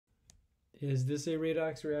Is this a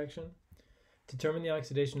redox reaction? Determine the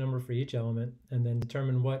oxidation number for each element, and then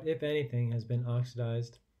determine what, if anything, has been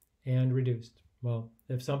oxidized and reduced. Well,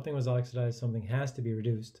 if something was oxidized, something has to be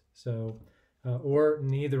reduced, so or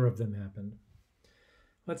neither of them happened.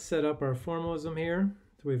 Let's set up our formalism here.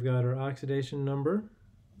 So we've got our oxidation number,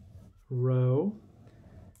 rho.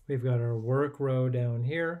 We've got our work rho down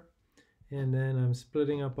here, and then I'm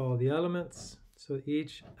splitting up all the elements. So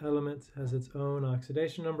each element has its own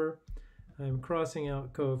oxidation number. I'm crossing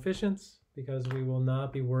out coefficients because we will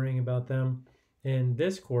not be worrying about them in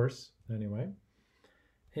this course anyway.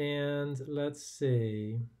 And let's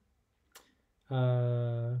see.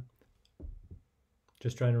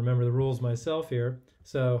 Just trying to remember the rules myself here.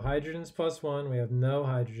 So hydrogens plus 1, we have no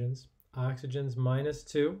hydrogens. Oxygens minus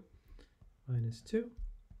 2, minus 2,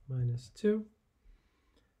 minus 2.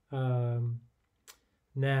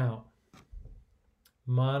 Now,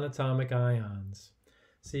 monatomic ions.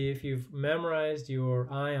 See, if you've memorized your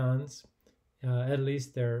ions, at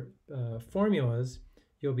least their formulas,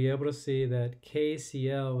 you'll be able to see that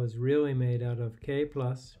KCl is really made out of K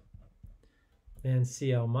plus and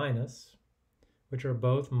Cl minus, which are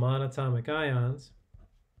both monatomic ions.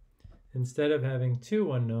 Instead of having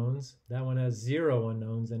 2 unknowns, that one has 0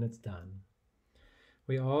 unknowns and it's done.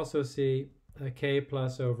 We also see a K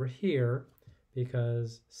plus over here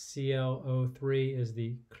because ClO3 is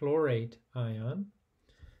the chlorate ion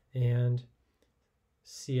and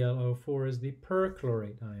ClO4 is the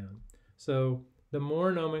perchlorate ion. So the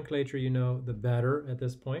more nomenclature you know, the better at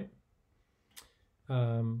this point,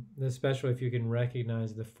 especially if you can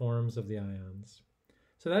recognize the forms of the ions.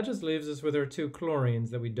 So that just leaves us with our 2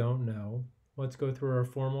 chlorines that we don't know. Let's go through our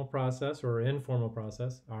formal process or informal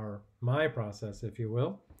process, my process, if you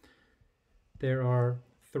will. There are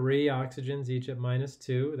 3 oxygens, each at minus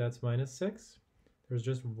 2, that's minus 6. There's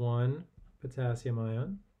just 1 potassium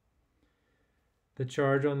ion. The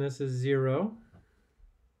charge on this is 0.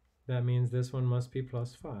 That means this one must be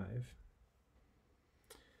plus 5.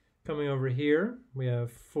 Coming over here, we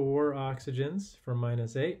have 4 oxygens for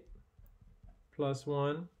minus 8, plus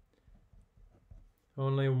 1.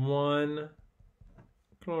 Only 1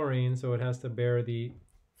 chlorine, so it has to bear the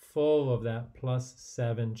full of that plus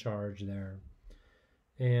 7 charge there.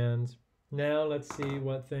 And now let's see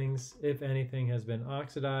what things, if anything, has been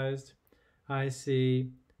oxidized. I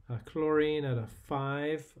see a chlorine at a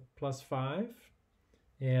 5 plus 5,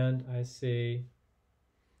 and I see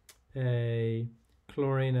a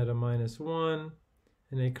chlorine at a minus 1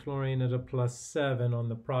 and a chlorine at a plus 7 on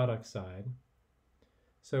the product side.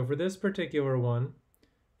 So for this particular one,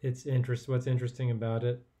 what's interesting about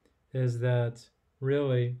it is that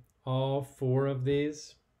really all 4 of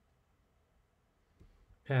these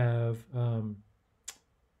have,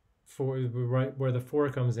 right where the 4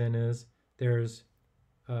 comes in is there's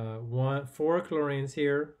 4 chlorines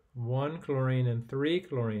here, 1 chlorine, and 3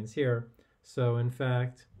 chlorines here. So in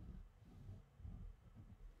fact,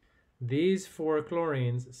 these 4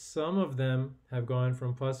 chlorines, some of them have gone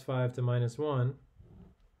from plus 5 to minus 1,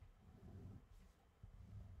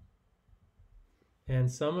 and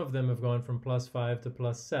some of them have gone from plus 5 to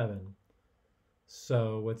plus 7.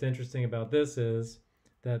 So what's interesting about this is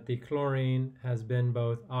that the chlorine has been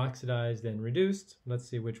both oxidized and reduced. Let's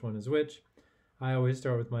see which one is which. I always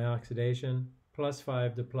start with my oxidation. Plus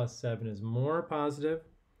 5 to plus 7 is more positive.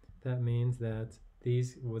 That means that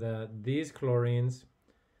these chlorines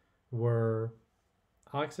were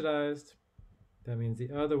oxidized. That means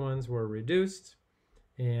the other ones were reduced.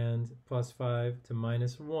 And plus 5 to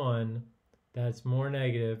minus 1, that's more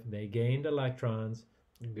negative. They gained electrons.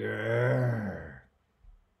 Grrr.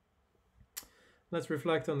 Let's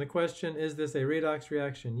reflect on the question. Is this a redox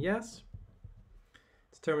reaction? Yes.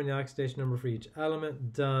 Determine the oxidation number for each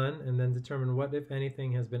element. Done. And then determine what, if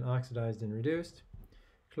anything, has been oxidized and reduced.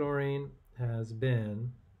 Chlorine has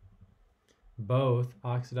been both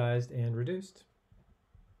oxidized and reduced.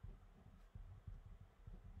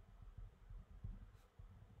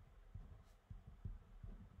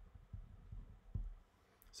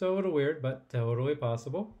 So a little weird, but totally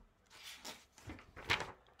possible.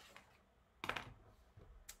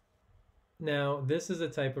 Now, this is a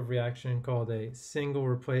type of reaction called a single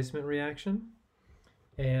replacement reaction,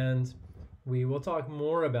 and we will talk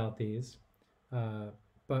more about these.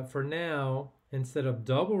 But for now, instead of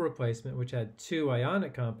double replacement, which had 2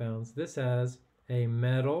 ionic compounds, this has a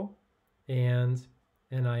metal and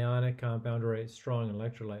an ionic compound, or a strong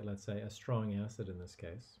electrolyte, let's say, a strong acid in this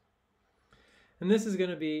case. And this is going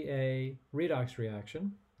to be a redox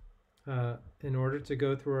reaction. In order to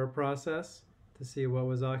go through our process to see what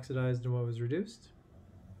was oxidized and what was reduced,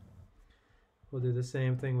 we'll do the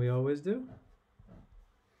same thing we always do.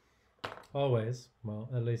 always, well,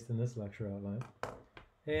 at least in this lecture outline.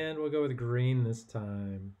 And we'll go with green this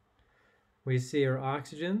time. We see our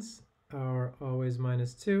oxygens are always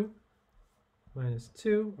 -2,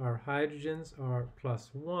 -2. Our hydrogens are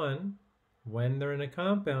 +1. When they're in a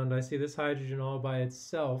compound, I see this hydrogen all by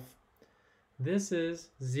itself. This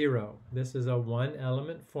is 0. This is a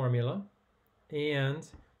one-element formula. And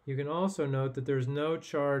you can also note that there's no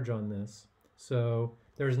charge on this. So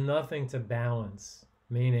there's nothing to balance,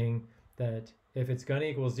 meaning that if it's going to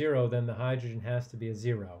equal 0, then the hydrogen has to be a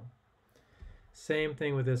 0. Same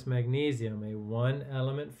thing with this magnesium. A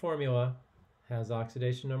one-element formula has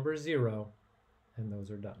oxidation number 0, and those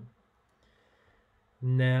are done.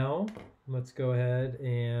 Now, let's go ahead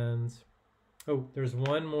and, oh, there's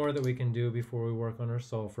one more that we can do before we work on our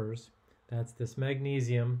sulfurs. That's this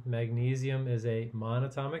magnesium. Magnesium is a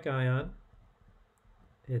monatomic ion.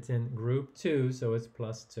 It's in group 2, so it's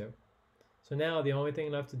 +2. So now the only thing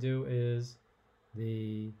left to do is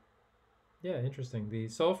the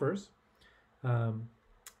sulfurs.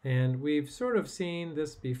 And we've sort of seen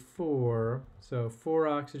this before. So 4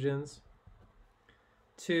 oxygens,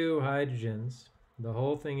 2 hydrogens. The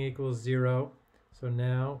whole thing equals 0. So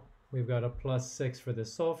now we've got a +6 for the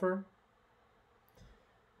sulfur.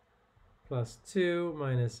 +2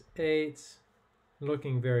 -8.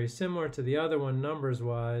 Looking very similar to the other one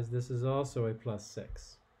numbers-wise, this is also a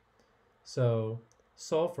 +6. So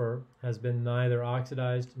sulfur has been neither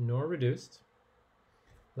oxidized nor reduced.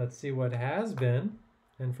 Let's see what has been.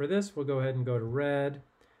 And for this, we'll go ahead and go to red.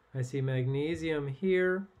 I see magnesium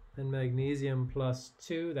here and magnesium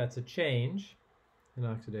 +2. That's a change in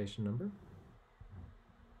oxidation number.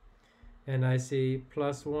 And I see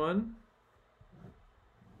 +1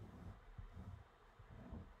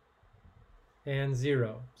 and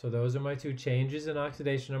 0. So those are my two changes in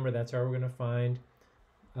oxidation number. That's how we're going to find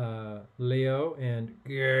LEO and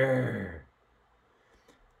grrr.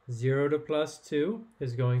 0 to +2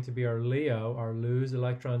 is going to be our LEO, our lose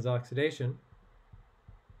electrons oxidation,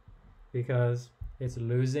 because it's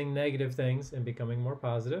losing negative things and becoming more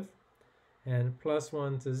positive. And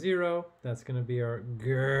 +1 to 0, that's going to be our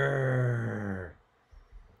grrr,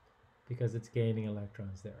 because it's gaining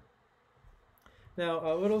electrons there. Now,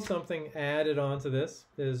 a little something added on to this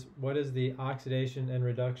is what is the oxidation and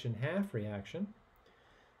reduction half reaction.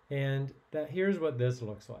 And here's what this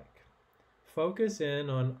looks like. Focus in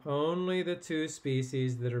on only the 2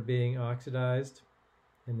 species that are being oxidized,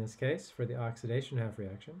 in this case, for the oxidation half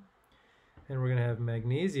reaction. And we're going to have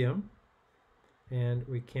magnesium, and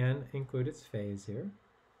we can include its phase here.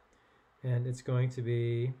 And it's going to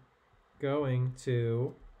be going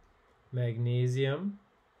to magnesium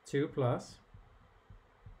 2+,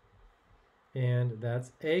 and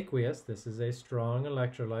that's aqueous. This is a strong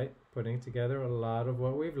electrolyte, putting together a lot of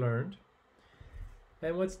what we've learned.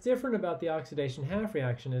 And what's different about the oxidation half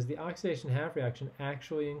reaction is the oxidation half reaction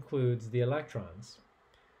actually includes the electrons.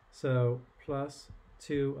 So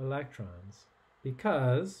 +2 electrons,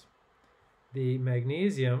 because the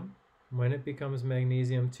magnesium, when it becomes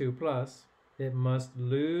magnesium 2+, it must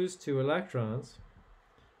lose 2 electrons.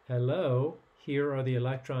 Hello, here are the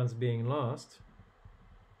electrons being lost.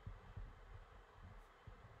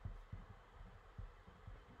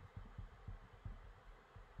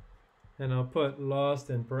 And I'll put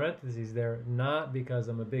lost in parentheses there, not because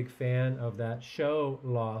I'm a big fan of that show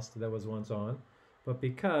Lost that was once on, but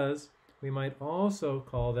because we might also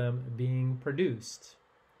call them being produced,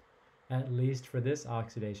 at least for this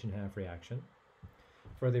oxidation half reaction.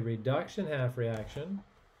 For the reduction half reaction,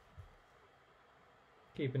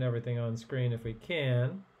 keeping everything on screen if we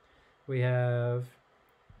can, we have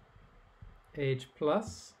H+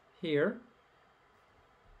 here.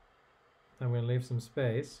 I'm going to leave some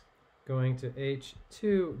space. Going to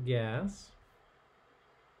H2 gas,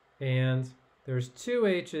 and there's 2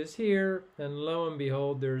 H's here, and lo and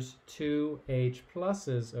behold, there's 2 H+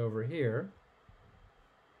 over here,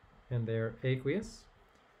 and they're aqueous.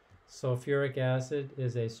 Sulfuric acid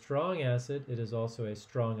is a strong acid. It is also a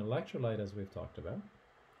strong electrolyte, as we've talked about.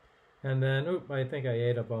 And then, I think I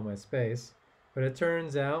ate up all my space, but it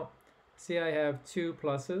turns out, see, I have 2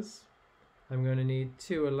 pluses. I'm going to need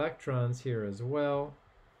 2 electrons here as well.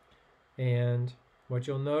 And what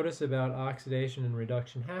you'll notice about oxidation and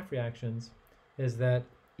reduction half reactions is that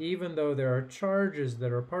even though there are charges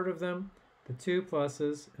that are part of them, the 2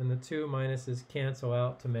 pluses and the 2 minuses cancel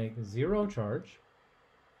out to make 0 charge,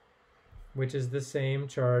 which is the same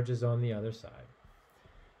charge as on the other side.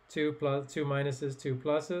 2 minuses, 2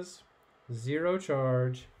 pluses, 0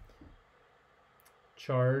 charge.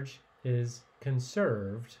 Charge is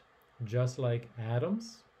conserved, just like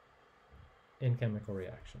atoms in chemical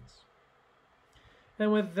reactions.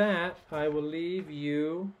 And with that, I will leave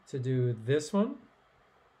you to do this one,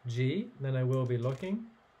 G, then I will be looking,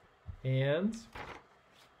 and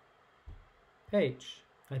H.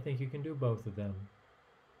 I think you can do both of them.